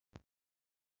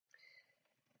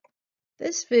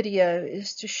This video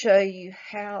is to show you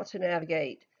how to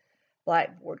navigate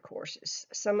Blackboard courses.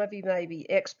 Some of you may be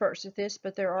experts at this,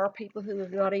 but there are people who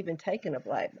have not even taken a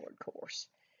Blackboard course.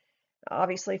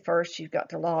 Obviously, first you've got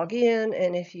to log in,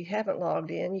 and if you haven't logged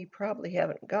in, you probably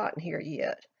haven't gotten here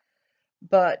yet.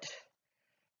 But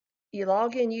you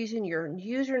log in using your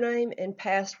username and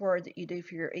password that you do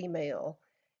for your email,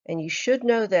 and you should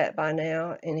know that by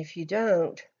now, and if you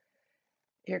don't,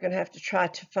 you're going to have to try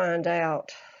to find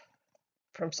out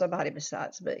from somebody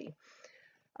besides me.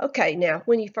 Okay, now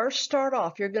when you first start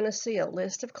off, you're going to see a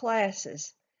list of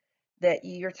classes that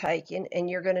you're taking, and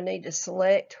you're going to need to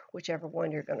select whichever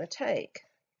one you're going to take.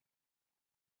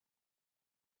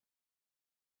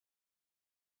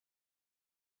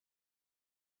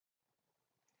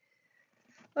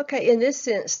 Okay, in this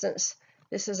instance,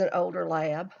 this is an older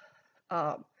lab.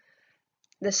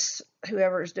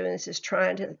 Whoever is doing this is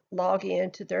trying to log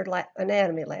into their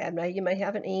anatomy lab. Now you may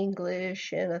have an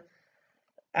English and an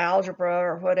algebra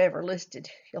or whatever listed.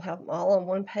 You'll have them all on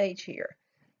one page here.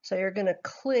 So you're going to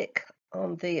click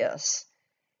on this,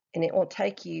 and it will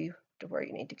take you to where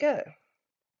you need to go.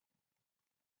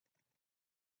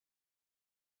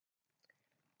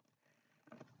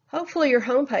 Hopefully your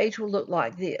home page will look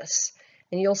like this,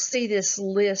 and you'll see this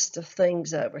list of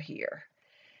things over here.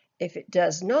 If it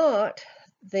does not,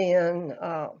 then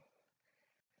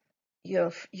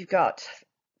you've got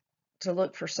to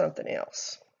look for something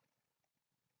else.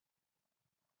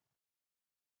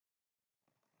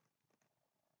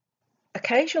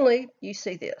 Occasionally you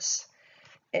see this.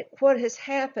 And what has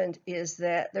happened is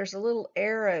that there's a little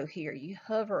arrow here. You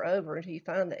hover over until you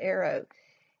find the arrow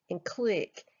and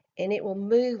click, and it will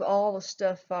move all the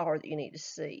stuff forward that you need to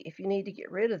see. If you need to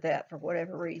get rid of that for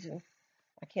whatever reason,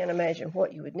 I can't imagine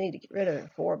what you would need to get rid of it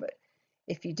for, but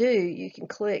if you do, you can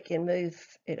click and move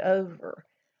it over.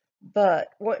 But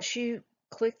once you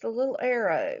click the little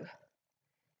arrow,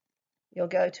 you'll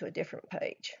go to a different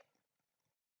page.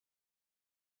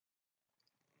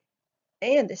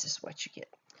 And this is what you get.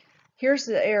 Here's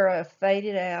the arrow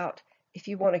faded out if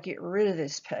you want to get rid of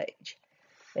this page.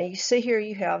 Now you see here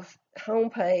you have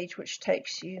home page, which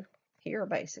takes you here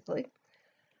basically.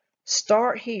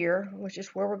 Start here, which is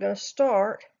where we're going to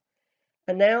start.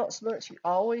 Announcements, you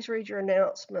always read your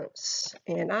announcements,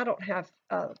 and I don't have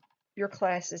your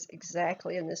classes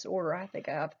exactly in this order. I think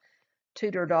I have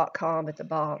tutor.com at the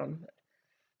bottom.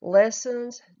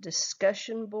 Lessons,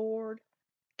 discussion board,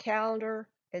 calendar,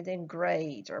 and then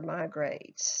grades or my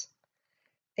grades.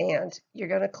 And you're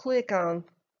going to click on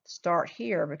start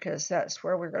here because that's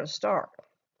where we're going to start.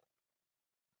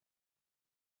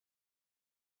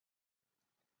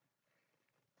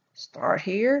 Start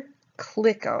here,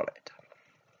 click on it.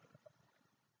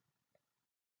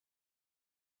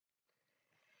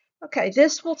 Okay,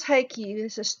 this will take you,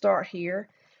 this is start here.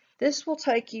 This will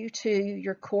take you to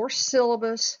your course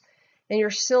syllabus and your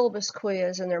syllabus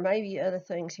quiz, and there may be other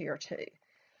things here too.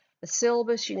 The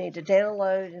syllabus you need to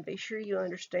download and be sure you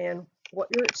understand what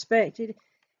you're expected.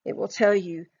 It will tell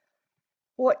you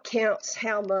what counts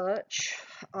how much.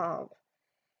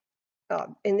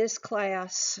 In this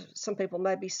class, some people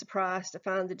may be surprised to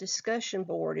find the discussion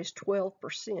board is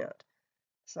 12%.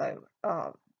 So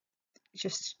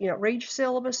just, read your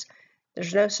syllabus.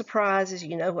 There's no surprises.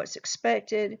 You know what's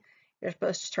expected. You're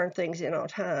supposed to turn things in on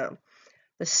time.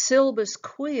 The syllabus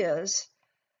quiz,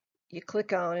 you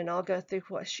click on, and I'll go through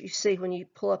what you see when you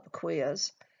pull up a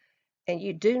quiz. And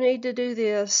you do need to do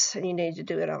this, and you need to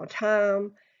do it on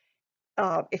time.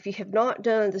 If you have not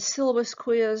done the syllabus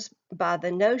quiz by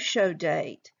the no-show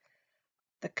date,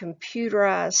 the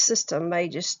computerized system may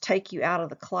just take you out of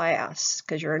the class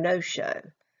because you're a no-show.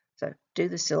 So do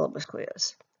the syllabus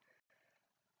quiz.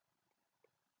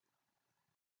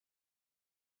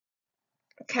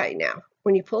 Okay, now,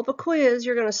 when you pull up a quiz,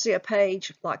 you're going to see a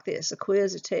page like this, a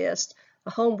quiz, a test,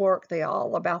 a homework. They're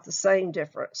all about the same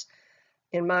difference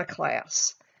in my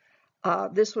class.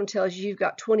 This one tells you you've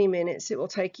got 20 minutes. It will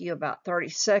take you about 30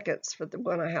 seconds for the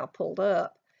one I have pulled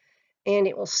up, and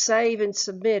it will save and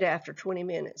submit after 20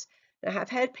 minutes. Now, I've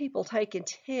had people taking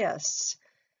tests.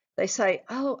 They say,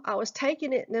 oh, I was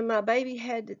taking it, and then my baby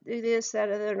had to do this, that,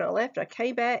 or that, and I left. I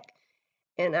came back,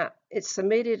 and it's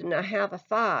submitted, and I have a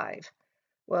 5.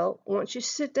 Well, once you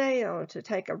sit down to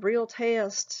take a real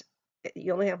test,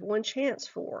 you only have one chance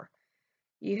for.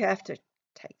 You have to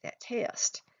take that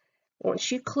test.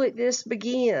 Once you click this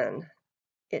begin,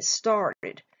 it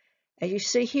started. As you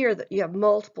see here, that you have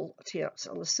multiple attempts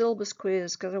on the syllabus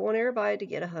quiz because I want everybody to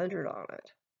get 100 on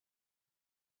it.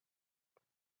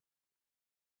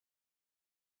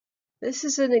 This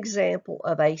is an example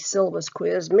of a syllabus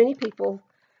quiz. Many people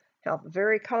have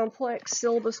very complex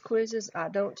syllabus quizzes, I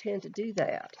don't tend to do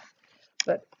that.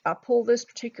 But I pull this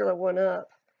particular one up.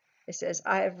 It says,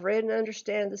 I have read and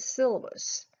understand the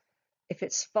syllabus. If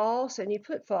it's false and you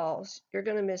put false, you're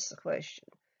going to miss the question.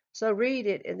 So read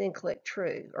it and then click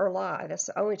true or lie. That's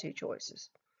the only two choices.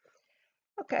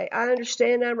 Okay, I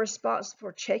understand I'm responsible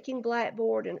for checking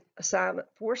Blackboard and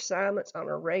assignments on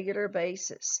a regular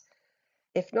basis.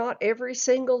 If not every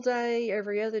single day,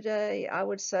 every other day, I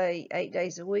would say 8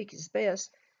 days a week is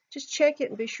best. Just check it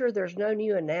and be sure there's no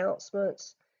new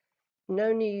announcements,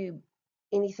 no new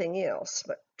anything else,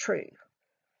 but true.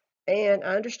 And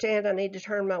I understand I need to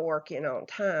turn my work in on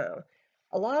time.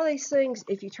 A lot of these things,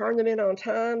 if you turn them in on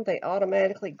time, they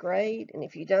automatically grade, and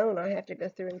if you don't, I have to go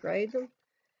through and grade them.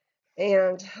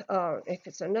 And if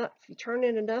you turn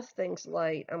in enough things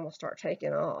late, I'm gonna start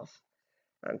taking off.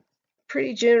 I'm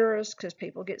pretty generous because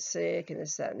people get sick and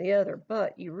this, that, and the other,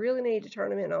 but you really need to turn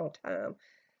them in on time.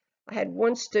 I had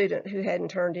one student who hadn't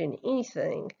turned in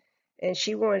anything, and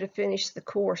she wanted to finish the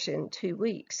course in 2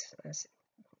 weeks. I said,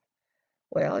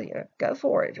 well, go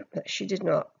for it. She did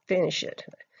not finish it.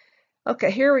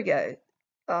 Okay, here we go.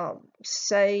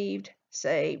 Saved.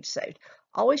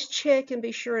 Always check and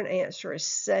be sure an answer is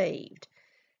saved.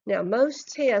 Now,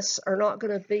 most tests are not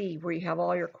going to be where you have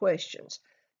all your questions.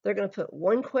 They're going to put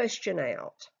one question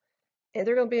out, and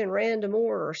they're going to be in random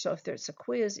order. So if there's a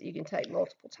quiz that you can take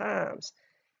multiple times,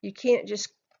 you can't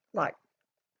just like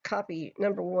copy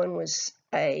number 1 was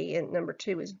A and number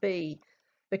 2 is B,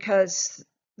 because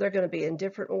they're going to be in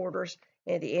different orders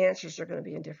and the answers are going to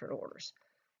be in different orders.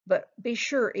 But be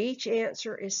sure each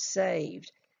answer is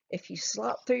saved. If you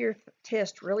slop through your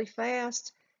test really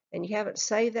fast and you haven't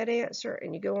saved that answer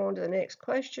and you go on to the next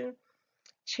question,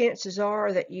 chances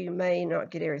are that you may not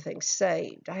get everything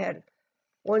saved. I had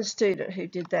one student who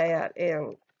did that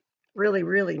and really,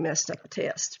 really messed up the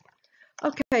test.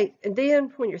 Okay, and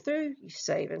then when you're through, you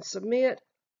save and submit,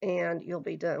 and you'll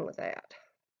be done with that.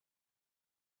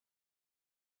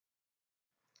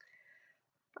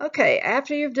 Okay,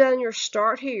 after you've done your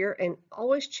start here, and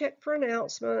always check for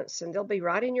announcements, and they'll be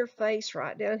right in your face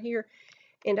right down here.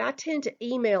 And I tend to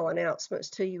email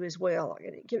announcements to you as well.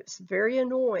 It gets very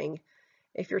annoying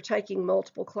if you're taking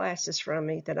multiple classes from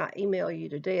me that I email you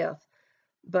to death.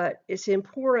 But it's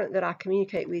important that I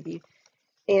communicate with you.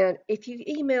 And if you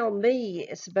email me,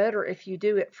 it's better if you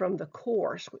do it from the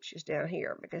course, which is down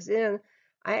here, because then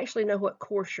I actually know what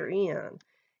course you're in.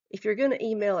 If you're going to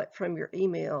email it from your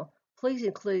email, please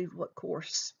include what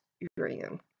course you're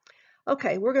in.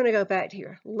 Okay, we're going to go back to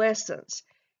here. Lessons.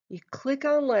 You click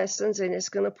on lessons and it's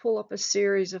going to pull up a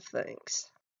series of things.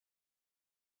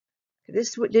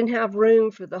 This didn't have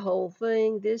room for the whole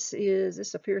thing. This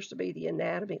appears to be the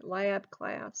anatomy lab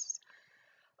class.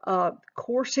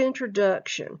 Course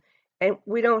introduction. And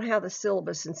we don't have the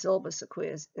syllabus and syllabus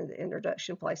quiz in the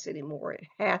introduction place anymore. It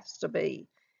has to be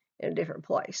in a different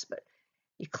place. But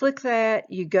you click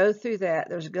that, you go through that.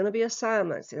 There's going to be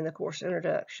assignments in the course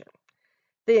introduction.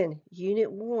 Then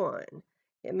Unit 1.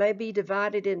 It may be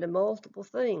divided into multiple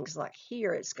things. Like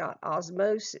here, it's got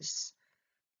osmosis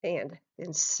and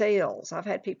then cells. I've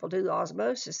had people do the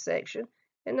osmosis section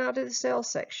and not do the cell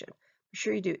section. Be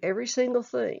sure you do every single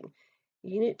thing.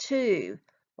 Unit 2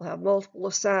 will have multiple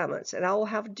assignments, and I will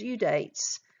have due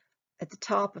dates at the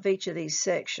top of each of these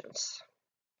sections.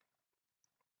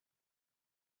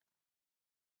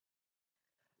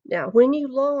 Now, when you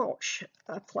launch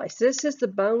a place, this is the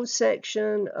bone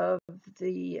section of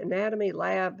the Anatomy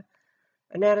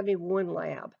 1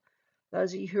 lab.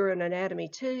 Those of you who are in Anatomy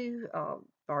 2 have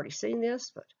already seen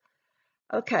this, but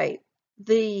okay,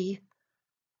 the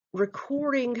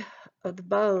recording of the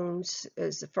bones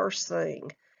is the first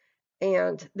thing.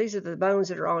 And these are the bones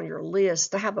that are on your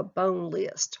list. I have a bone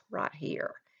list right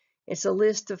here. It's a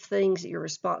list of things that you're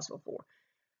responsible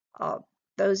for.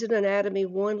 Those in Anatomy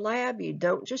 1 lab, you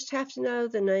don't just have to know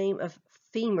the name of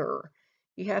femur.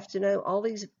 You have to know all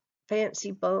these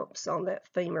fancy bumps on that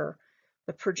femur,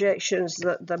 the projections,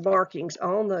 the markings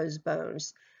on those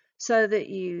bones, so that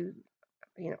you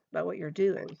know what you're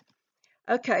doing.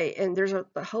 Okay, and there's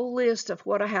a whole list of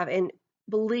what I have, and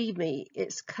believe me,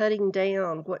 it's cutting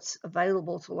down what's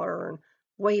available to learn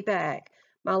way back.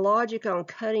 My logic on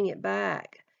cutting it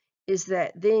back is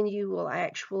that then you will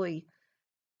actually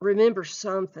remember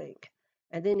something.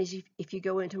 And then if you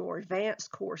go into more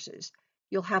advanced courses,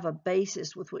 you'll have a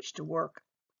basis with which to work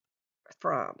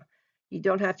from. You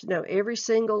don't have to know every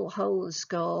single hole in the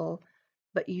skull,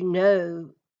 but you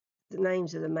know the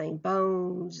names of the main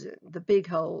bones, the big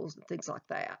holes, and things like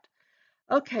that.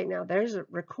 Okay, now there's a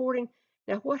recording.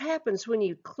 Now what happens when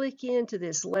you click into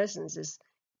this lessons is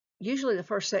usually the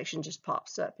first section just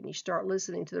pops up and you start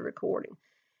listening to the recording.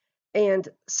 And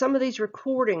some of these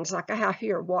recordings, like I have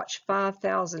here, watched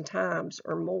 5,000 times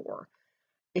or more.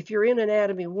 If you're in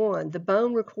Anatomy 1, the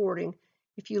bone recording,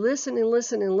 if you listen and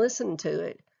listen and listen to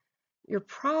it, you're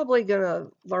probably going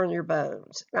to learn your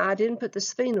bones. Now, I didn't put the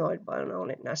sphenoid bone on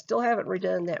it, and I still haven't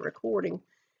redone that recording,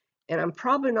 and I'm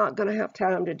probably not going to have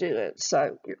time to do it.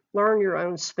 So learn your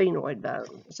own sphenoid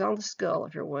bone. It's on the skull,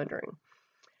 if you're wondering.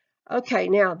 Okay,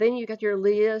 now then you got your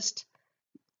list.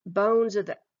 Bones of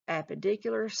the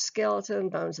appendicular skeleton,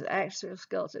 bones of the axial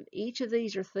skeleton. Each of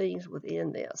these are things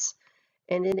within this.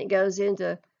 And then it goes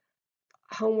into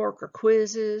homework or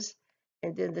quizzes,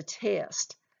 and then the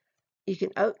test. You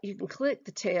can click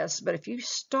the test, but if you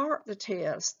start the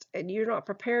test and you're not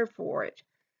prepared for it,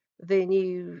 then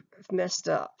you've messed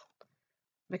up,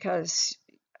 because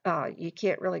you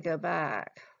can't really go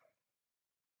back.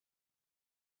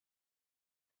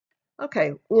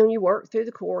 Okay, when you work through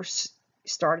the course,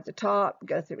 start at the top,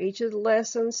 go through each of the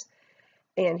lessons,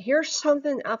 and here's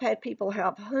something. I've had people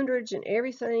have hundreds and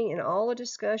everything and all the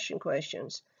discussion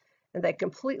questions, and they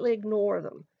completely ignore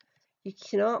them. You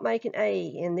cannot make an A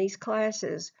in these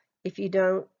classes if you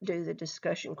don't do the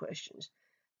discussion questions.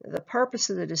 The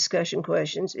purpose of the discussion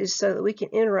questions is so that we can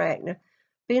interact. Now,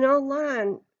 being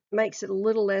online makes it a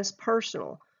little less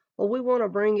personal. Well, we want to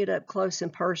bring it up close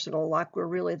and personal, like we're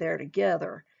really there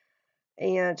together.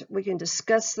 And we can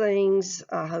discuss things.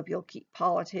 I hope you'll keep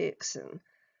politics and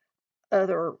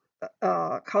other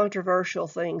controversial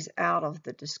things out of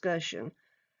the discussion.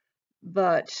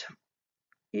 But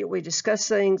we discuss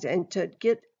things, and to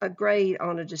get a grade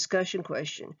on a discussion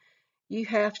question, you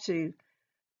have to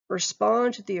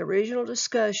respond to the original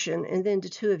discussion and then to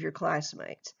 2 of your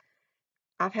classmates.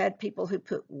 I've had people who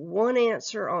put 1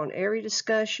 answer on every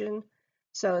discussion,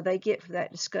 so they get for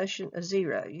that discussion a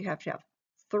 0. You have to have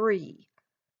 3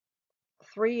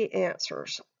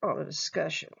 answers on a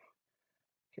discussion.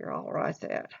 Here, I'll write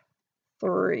that.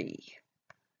 3.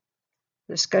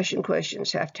 Discussion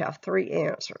questions have to have 3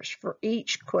 answers for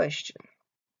each question.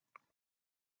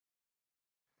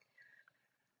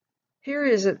 Here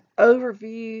is an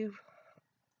overview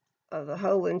of the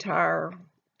whole entire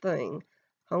thing.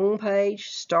 Home page,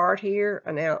 start here,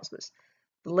 announcements,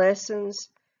 the lessons,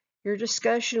 your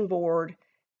discussion board,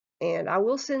 and I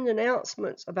will send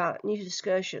announcements about new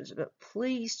discussions, but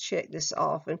please check this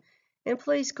often, and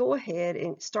please go ahead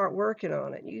and start working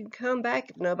on it. You can come back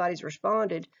if nobody's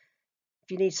responded,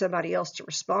 if you need somebody else to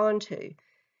respond to.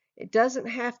 It doesn't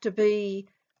have to be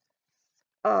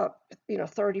a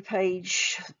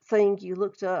 30-page thing you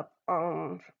looked up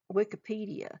on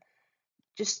Wikipedia.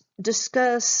 Just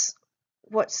discuss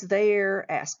what's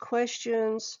there, ask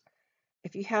questions.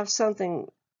 If you have something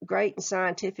great and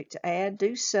scientific to add,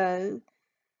 do so.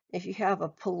 If you have a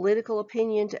political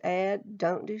opinion to add,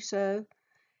 don't do so.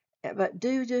 But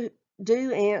do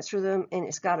answer them, and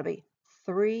it's got to be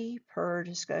 3 per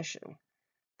discussion.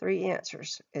 3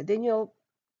 answers. And then you'll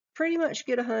pretty much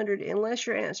get 100, unless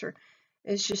your answer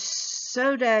is just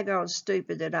so daggone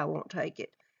stupid that I won't take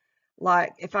it.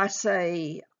 Like if I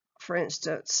say, for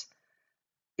instance,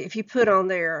 if you put on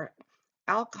there,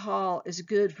 alcohol is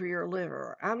good for your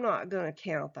liver, I'm not going to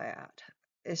count that.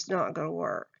 It's not going to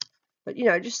work. But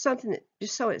just something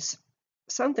just so it's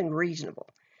something reasonable.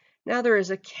 Now there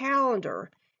is a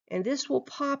calendar, and this will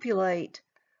populate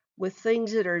with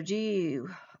things that are due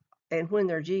and when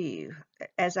they're due,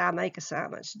 as I make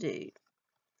assignments due.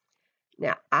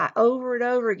 Now, over and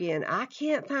over again, I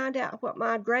can't find out what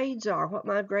my grades are.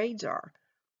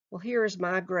 Well, here's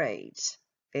my grades,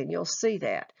 and you'll see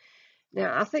that.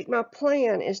 Now, I think my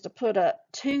plan is to put up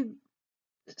 2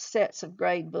 sets of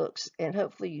grade books, and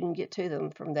hopefully you can get to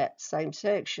them from that same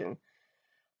section.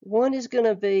 One is going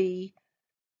to be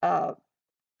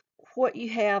what you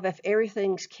have if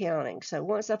everything's counting. So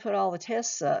once I put all the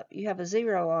tests up, you have a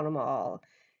 0 on them all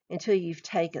until you've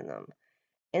taken them.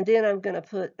 And then I'm going to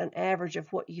put an average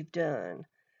of what you've done.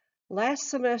 Last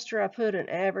semester I put an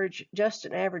average, just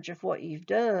an average of what you've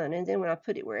done, and then when I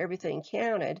put it where everything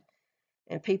counted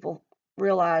and people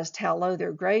realized how low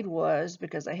their grade was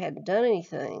because they hadn't done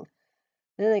anything,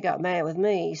 then they got mad with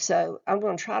me. So I'm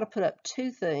going to try to put up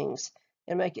 2 things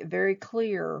and make it very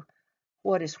clear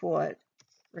what is what.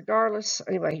 Regardless,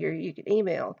 anyway, here you can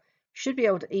email. You should be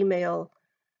able to email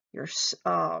your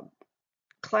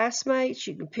classmates.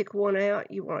 You can pick one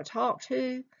out you want to talk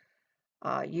to.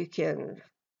 You can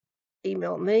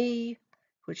email me,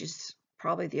 which is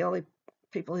probably the only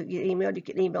people who get emailed. You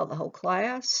can email the whole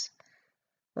class.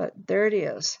 But there it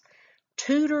is.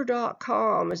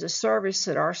 Tutor.com is a service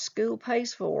that our school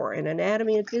pays for, and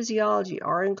anatomy and physiology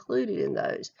are included in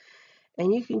those.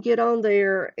 And you can get on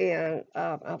there, and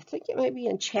I think it may be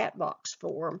in chat box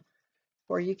form,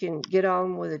 where you can get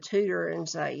on with a tutor and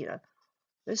say, you know,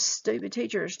 this stupid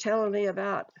teacher is telling me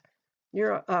about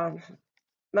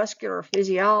muscular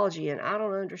physiology, and I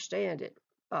don't understand it.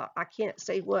 I can't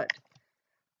see what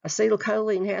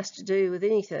acetylcholine has to do with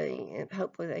anything, and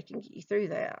hopefully they can get you through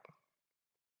that.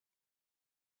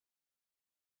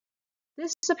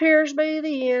 This appears to be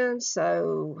the end,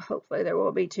 so hopefully there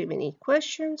won't be too many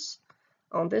questions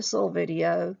on this little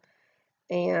video,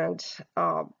 and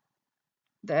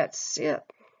that's it.